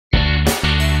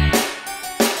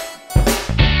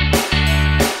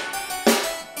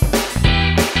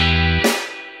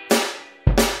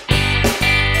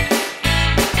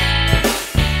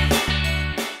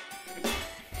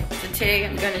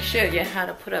going to show you how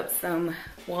to put up some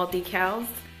wall decals,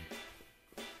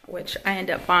 which I end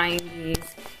up buying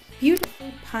these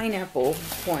beautiful pineapple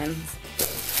ones.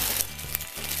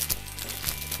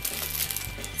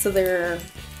 So they're,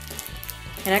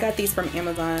 and I got these from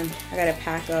Amazon. I got a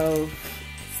pack of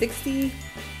 60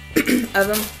 of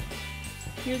them.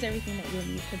 Here's everything that you'll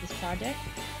need for this project.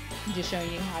 I'm just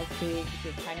showing you how big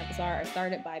the pineapples are. I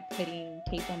started by putting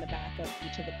tape on the back of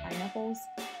each of the pineapples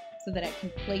so that I can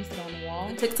place it on the wall.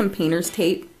 I took some painter's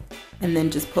tape and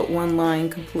then just put one line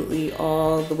completely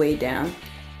all the way down.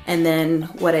 And then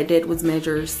what I did was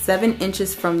measure 7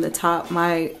 inches from the top.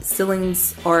 My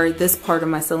ceilings, or this part of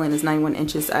my ceiling is 91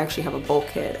 inches. I actually have a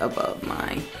bulkhead above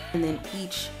mine. And then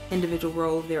each individual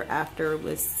row thereafter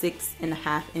was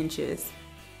 6.5 inches.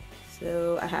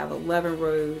 So I have 11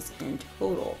 rows in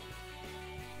total.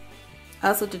 I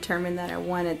also determined that I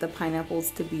wanted the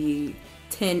pineapples to be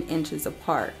 10 inches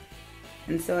apart.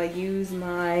 And so I use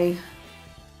my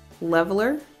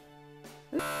leveler.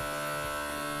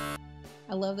 I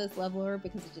love this leveler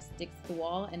because it just sticks to the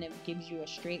wall and it gives you a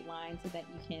straight line so that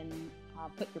you can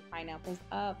put your pineapples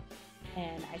up.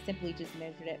 And I simply just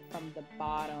measured it from the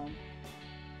bottom.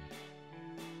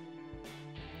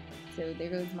 So there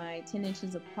goes my 10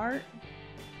 inches apart.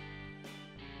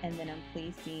 And then I'm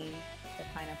placing the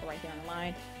pineapple right there on the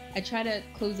line. I try to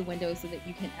close the window so that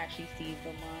you can actually see the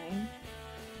line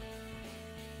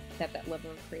that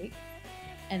leveler creates.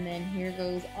 And then here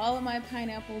goes all of my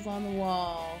pineapples on the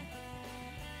wall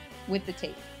with the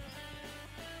tape.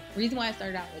 The reason why I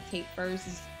started out with tape first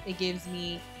is it gives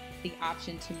me the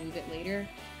option to move it later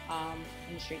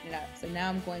and straighten it up. So now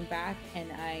I'm going back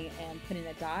and I am putting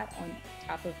a dot on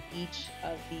top of each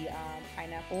of the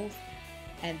pineapples,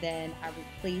 and then I'm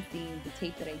replacing the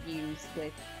tape that I used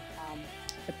with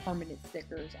the permanent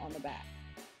stickers on the back.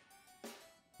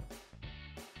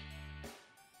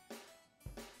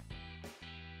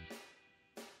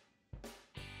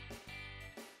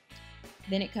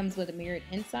 Then it comes with a mirrored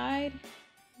inside.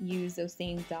 Use those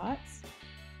same dots.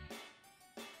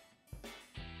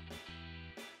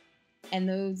 And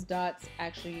those dots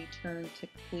actually turn to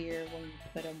clear when you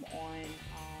put them on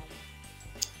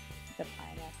the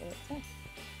pineapple itself.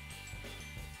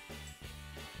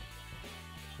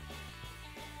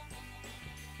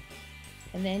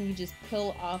 And then you just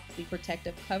peel off the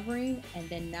protective covering, and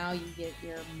then now you get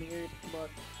your mirrored look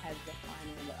as the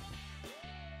final look.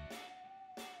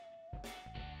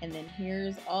 And then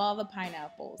here's all the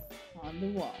pineapples on the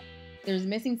wall. There's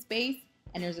missing space,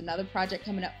 and there's another project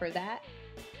coming up for that.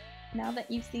 Now that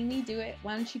you've seen me do it,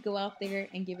 why don't you go out there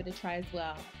and give it a try as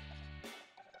well.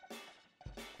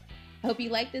 I hope you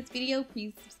liked this video.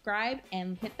 Please subscribe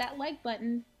and hit that like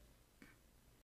button.